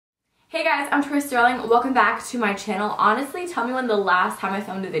Hey guys, I'm Tori Sterling. Welcome back to my channel. Honestly, tell me when the last time I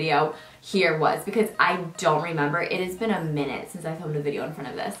filmed a video here was, because I don't remember. It has been a minute since I filmed a video in front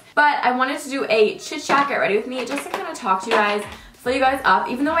of this. But I wanted to do a chit chat get ready with me just to kind of talk to you guys, fill you guys up.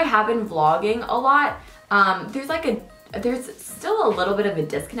 Even though I have been vlogging a lot, there's still a little bit of a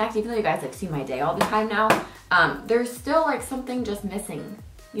disconnect. Even though you guys like see my day all the time now, there's still like something just missing.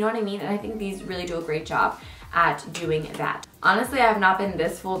 You know what I mean? And I think these really do a great job at doing that. Honestly, I have not been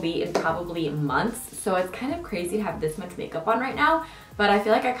this full beat in probably months, so it's kind of crazy to have this much makeup on right now, but I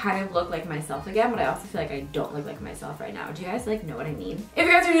feel like I kind of look like myself again, but I also feel like I don't look like myself right now. Do you guys like know what I mean? If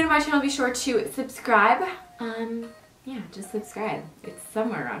you guys are new to my channel, be sure to subscribe. Yeah, just subscribe. It's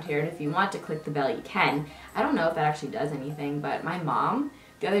somewhere around here, and if you want to click the bell, you can. I don't know if that actually does anything, but my mom,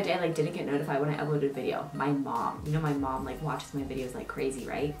 the other day, like, didn't get notified when I uploaded a video. My mom, you know my mom, like, watches my videos like crazy,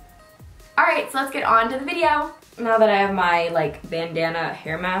 right? Alright, so let's get on to the video. Now that I have my like bandana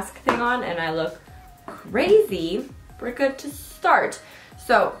hair mask thing on and I look crazy, we're good to start.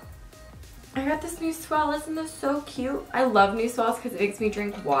 So, I got this new swell. Isn't this so cute? I love new swells because it makes me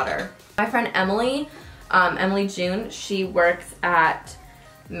drink water. My friend Emily, Emily June, she works at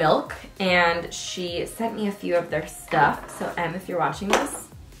Milk and she sent me a few of their stuff. So Em, if you're watching this,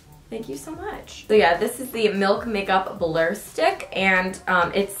 thank you so much. So yeah, this is the Milk Makeup Blur Stick, and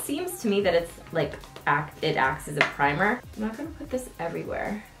it seems to me that it's like, it acts as a primer. I'm not gonna put this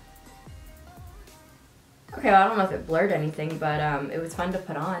everywhere. Okay, well, I don't know if it blurred anything, but it was fun to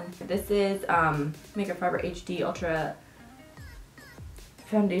put on. This is Makeup Forever HD Ultra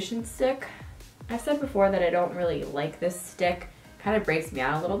Foundation Stick. I've said before that I don't really like this stick. Kind of breaks me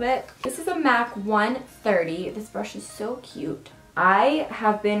out a little bit. This is a MAC 130. This brush is so cute. I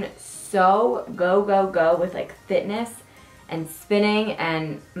have been so go with like fitness and spinning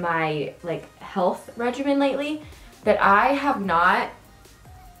and my like health regimen lately that I have not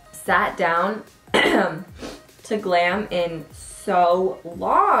sat down to Glam in so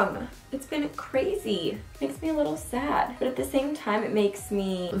long. It's been crazy. It makes me a little sad, but at the same time it makes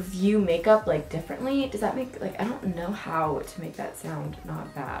me view makeup like differently. Does that make, like, I don't know how to make that sound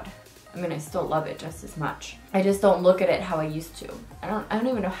not bad. I mean, I still love it just as much. I just don't look at it how I used to. I don't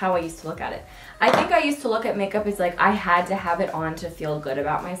even know how I used to look at it. I think I used to look at makeup as like I had to have it on to feel good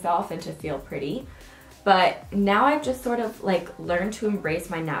about myself and to feel pretty. But now I've just sort of like learned to embrace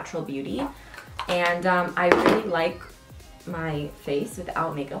my natural beauty. And I really like my face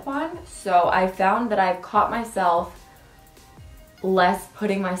without makeup on. So I found that I've caught myself less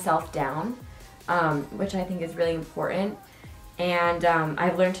putting myself down, which I think is really important. And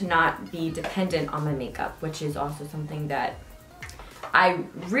I've learned to not be dependent on my makeup, which is also something that I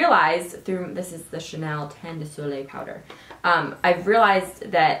realized through, this is the Chanel Teint de Soleil powder. I've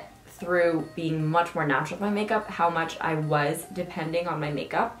realized that through being much more natural with my makeup, how much I was depending on my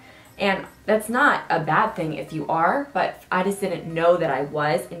makeup. And that's not a bad thing if you are, but I just didn't know that I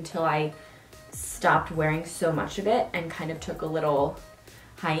was until I stopped wearing so much of it and kind of took a little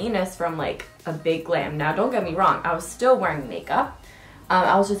hiatus from like a big glam. Now don't get me wrong, I was still wearing makeup.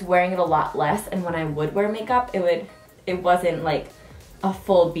 I was just wearing it a lot less, and when I would wear makeup, it wasn't like a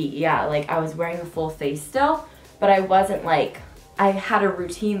full beat. Yeah, like I was wearing the full face still, but I wasn't like, I had a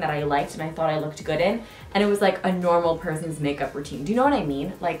routine that I liked and I thought I looked good in, and it was like a normal person's makeup routine. Do you know what I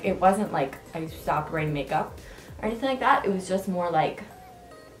mean? Like it wasn't like I stopped wearing makeup or anything like that. It was just more like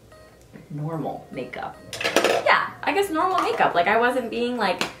normal makeup. Yeah, I guess normal makeup. Like I wasn't being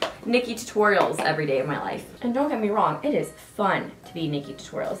like Nikki tutorials every day of my life. And don't get me wrong, it is fun to be Nikki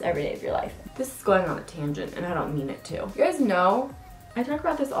tutorials every day of your life. This is going on a tangent and I don't mean it to. You guys know, I talk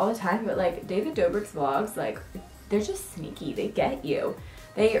about this all the time, but like David Dobrik's vlogs, like they're just sneaky. They get you.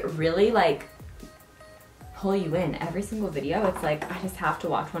 They really like pull you in every single video. It's like, I just have to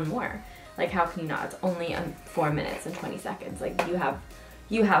watch one more. Like how can you not? It's only 4 minutes and 20 seconds. Like you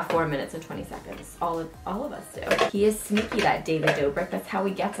have 4 minutes and 20 seconds. All of us do. He is sneaky, that David Dobrik. That's how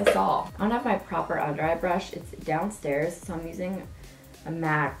he gets us all. I don't have my proper under eye brush. It's downstairs, so I'm using a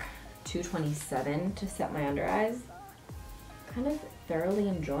MAC 227 to set my under eyes. Kind of thoroughly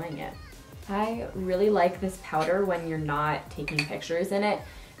enjoying it. I really like this powder when you're not taking pictures in it.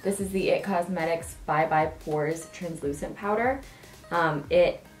 This is the IT Cosmetics Bye Bye Pores Translucent Powder.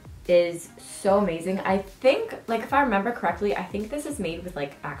 It is so amazing. I think, like if I remember correctly, I think this is made with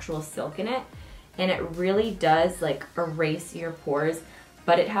like actual silk in it, and it really does like erase your pores,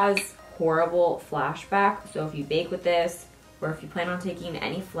 but it has horrible flashback. So if you bake with this, or if you plan on taking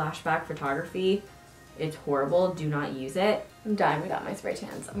any flashback photography, it's horrible. Do not use it. I'm dying without my spray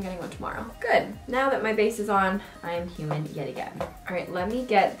tans. I'm getting one tomorrow. Good. Now that my base is on, I am human yet again. All right, let me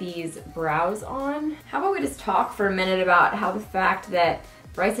get these brows on. How about we just talk for a minute about how the fact that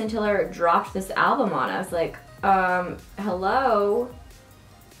Bryson Tiller dropped this album on us. Like, hello,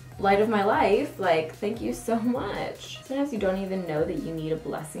 light of my life. Like, thank you so much. Sometimes you don't even know that you need a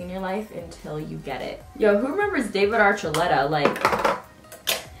blessing in your life until you get it. Yo, who remembers David Archuleta? Like,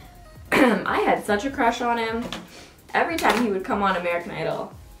 I had such a crush on him. Every time he would come on American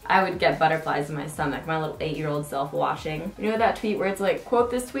Idol, I would get butterflies in my stomach, my little 8-year-old self watching. You know that tweet where it's like,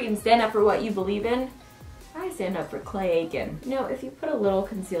 quote this tweet and stand up for what you believe in? I stand up for Clay Aiken. You know, if you put a little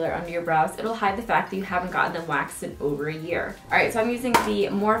concealer under your brows, it'll hide the fact that you haven't gotten them waxed in over a year. Alright, so I'm using the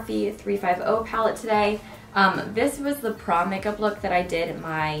Morphe 350 palette today. This was the prom makeup look that I did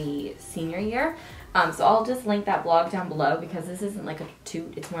my senior year. So I'll just link that blog down below because this isn't like a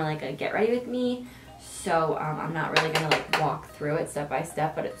toot, it's more like a get ready with me. So I'm not really gonna like walk through it step by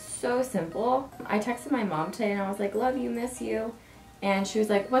step, but it's so simple. I texted my mom today and I was like, love you, miss you. And she was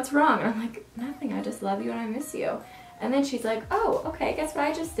like, what's wrong? And I'm like, nothing, I just love you and I miss you. And then she's like, oh, okay, guess what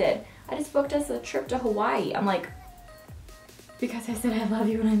I just did? I just booked us a trip to Hawaii. I'm like, because I said I love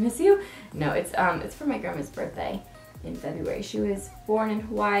you and I miss you? No, it's for my grandma's birthday in February. She was born in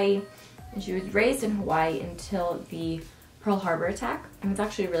Hawaii and she was raised in Hawaii until the Pearl Harbor attack. And it's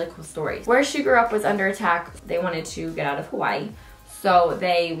actually a really cool story. Where she grew up was under attack. They wanted to get out of Hawaii. So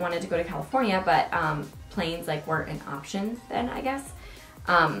they wanted to go to California, but planes like weren't an option then, I guess.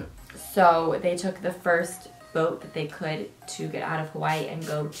 So they took the first boat that they could to get out of Hawaii and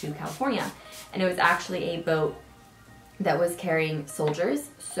go to California. And it was actually a boat that was carrying soldiers.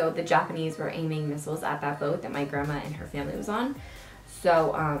 So the Japanese were aiming missiles at that boat that my grandma and her family was on.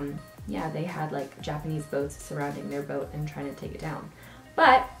 So yeah, they had like Japanese boats surrounding their boat and trying to take it down.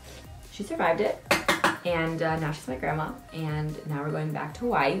 But she survived it. And now she's my grandma, and now we're going back to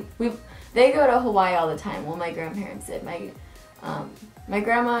Hawaii. They go to Hawaii all the time. Well, my grandparents did. My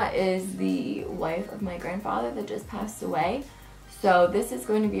grandma is the wife of my grandfather that just passed away. So this is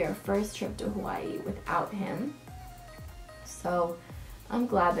going to be our first trip to Hawaii without him. So I'm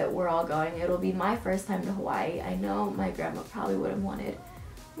glad that we're all going. It'll be my first time to Hawaii. I know my grandma probably would have wanted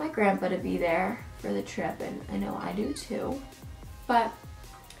my grandpa to be there for the trip, and I know I do too. But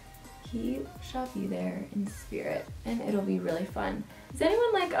he shall be there in spirit, and it'll be really fun. Is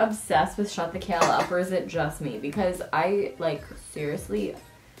anyone like obsessed with Shut the Kale Up, or is it just me? Because I like seriously,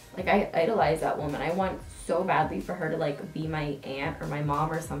 like I idolize that woman. I want so badly for her to like be my aunt or my mom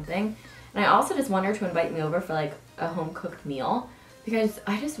or something. And I also just want her to invite me over for like a home cooked meal because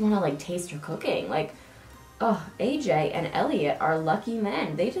I just want to like taste her cooking. Like, oh, AJ and Elliot are lucky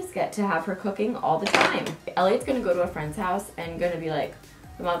men. They just get to have her cooking all the time. Elliot's gonna go to a friend's house and gonna be like,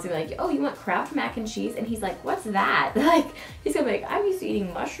 the mom's gonna be like, oh, you want Kraft mac and cheese? And he's like, what's that? Like, he's gonna be like, I'm used to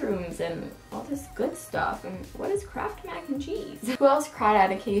eating mushrooms and all this good stuff. And what is Kraft mac and cheese? Who else cried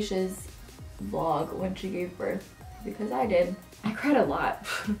at Acacia's vlog when she gave birth? Because I did. I cried a lot.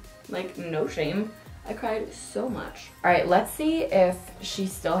 Like, no shame. I cried so much. All right, let's see if she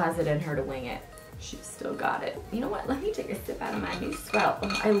still has it in her to wing it. She's still got it. You know what? Let me take a sip out of my new swell.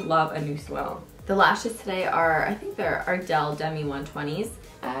 Oh, I love a new swell. The lashes today are, I think they're Ardell Demi 120s.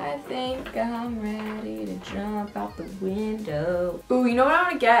 I think I'm ready to jump out the window. Ooh, you know what I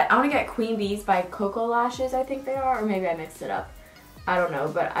want to get? I want to get Queen Bees by Coco Lashes, I think they are. Or maybe I mixed it up. I don't know.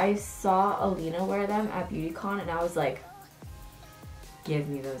 But I saw Alina wear them at BeautyCon and I was like, give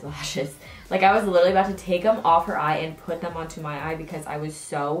me those lashes. Like, I was literally about to take them off her eye and put them onto my eye because I was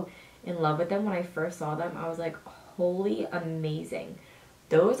so in love with them when I first saw them. I was like, holy amazing.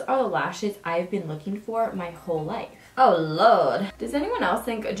 Those are the lashes I've been looking for my whole life. Oh Lord. Does anyone else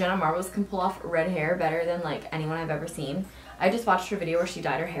think Jenna Marbles can pull off red hair better than like anyone I've ever seen? I just watched her video where she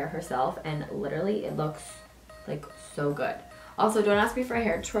dyed her hair herself and literally it looks like so good. Also, don't ask me for a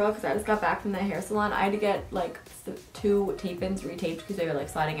hair tutorial because I just got back from the hair salon. I had to get like 2 tape-ins retaped because they were like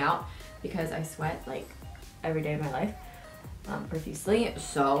sliding out because I sweat like every day of my life profusely.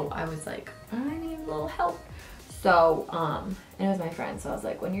 So I was like, I need a little help. So, and it was my friend, so I was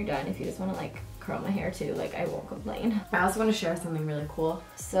like, when you're done, if you just want to like curl my hair too, like I won't complain. I also want to share something really cool.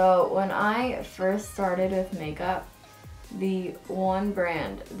 So when I first started with makeup, the one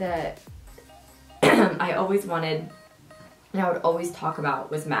brand that I always wanted and I would always talk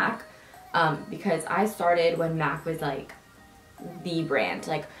about was MAC, because I started when MAC was like the brand.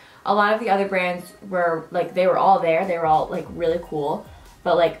 Like a lot of the other brands were like, they were all there, they were all like really cool,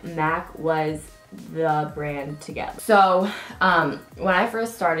 but like MAC was the brand to get. So when I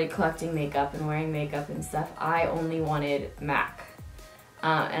first started collecting makeup and wearing makeup and stuff, I only wanted MAC.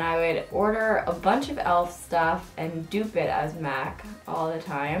 And I would order a bunch of e.l.f. stuff and dupe it as MAC all the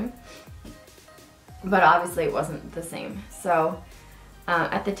time. But obviously it wasn't the same. So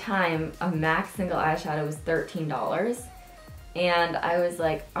at the time, a MAC single eyeshadow was $13. And I was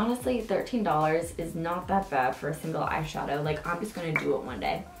like, honestly, $13 is not that bad for a single eyeshadow. Like, I'm just gonna do it one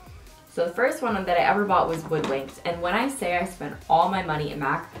day. So the first one that I ever bought was Woodwinked. And when I say I spent all my money at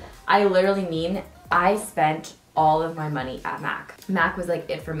MAC, I literally mean I spent all of my money at MAC. MAC was like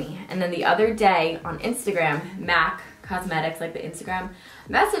it for me. And then the other day on Instagram, MAC Cosmetics, like the Instagram,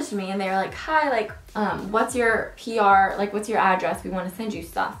 messaged me and they were like, hi, like, what's your PR, like, what's your address? We want to send you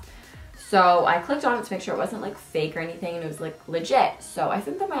stuff. So I clicked on it to make sure it wasn't like fake or anything and it was like legit. So I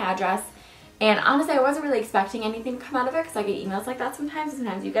sent them my address, and honestly I wasn't really expecting anything to come out of it because I get emails like that sometimes.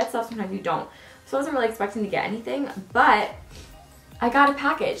 Sometimes you get stuff, sometimes you don't. So I wasn't really expecting to get anything, but I got a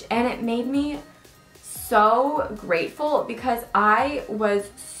package and it made me so grateful because I was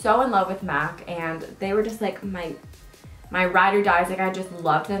so in love with MAC and they were just like my ride or dies. Like, I just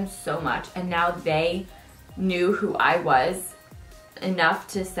loved them so much, and now they knew who I was enough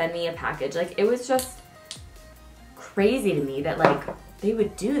to send me a package. Like, it was just crazy to me that like they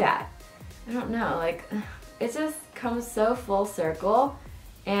would do that. I don't know, like, it just comes so full circle,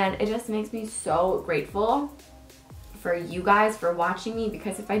 and it just makes me so grateful for you guys for watching me,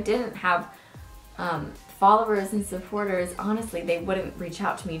 because if I didn't have followers and supporters, honestly, they wouldn't reach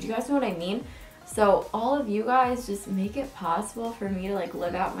out to me. Do you guys know what I mean? So all of you guys just make it possible for me to like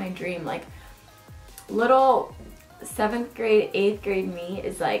live out my dream. Like, little 7th grade, 8th grade me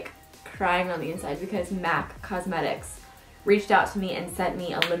is like crying on the inside because MAC Cosmetics reached out to me and sent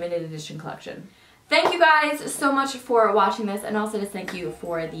me a limited edition collection. Thank you guys so much for watching this, and also just thank you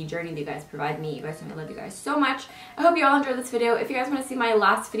for the journey that you guys provide me. You guys know I love you guys so much. I hope you all enjoyed this video. If you guys want to see my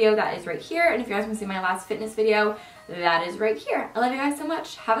last video, that is right here. And if you guys want to see my last fitness video, that is right here. I love you guys so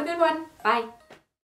much. Have a good one. Bye.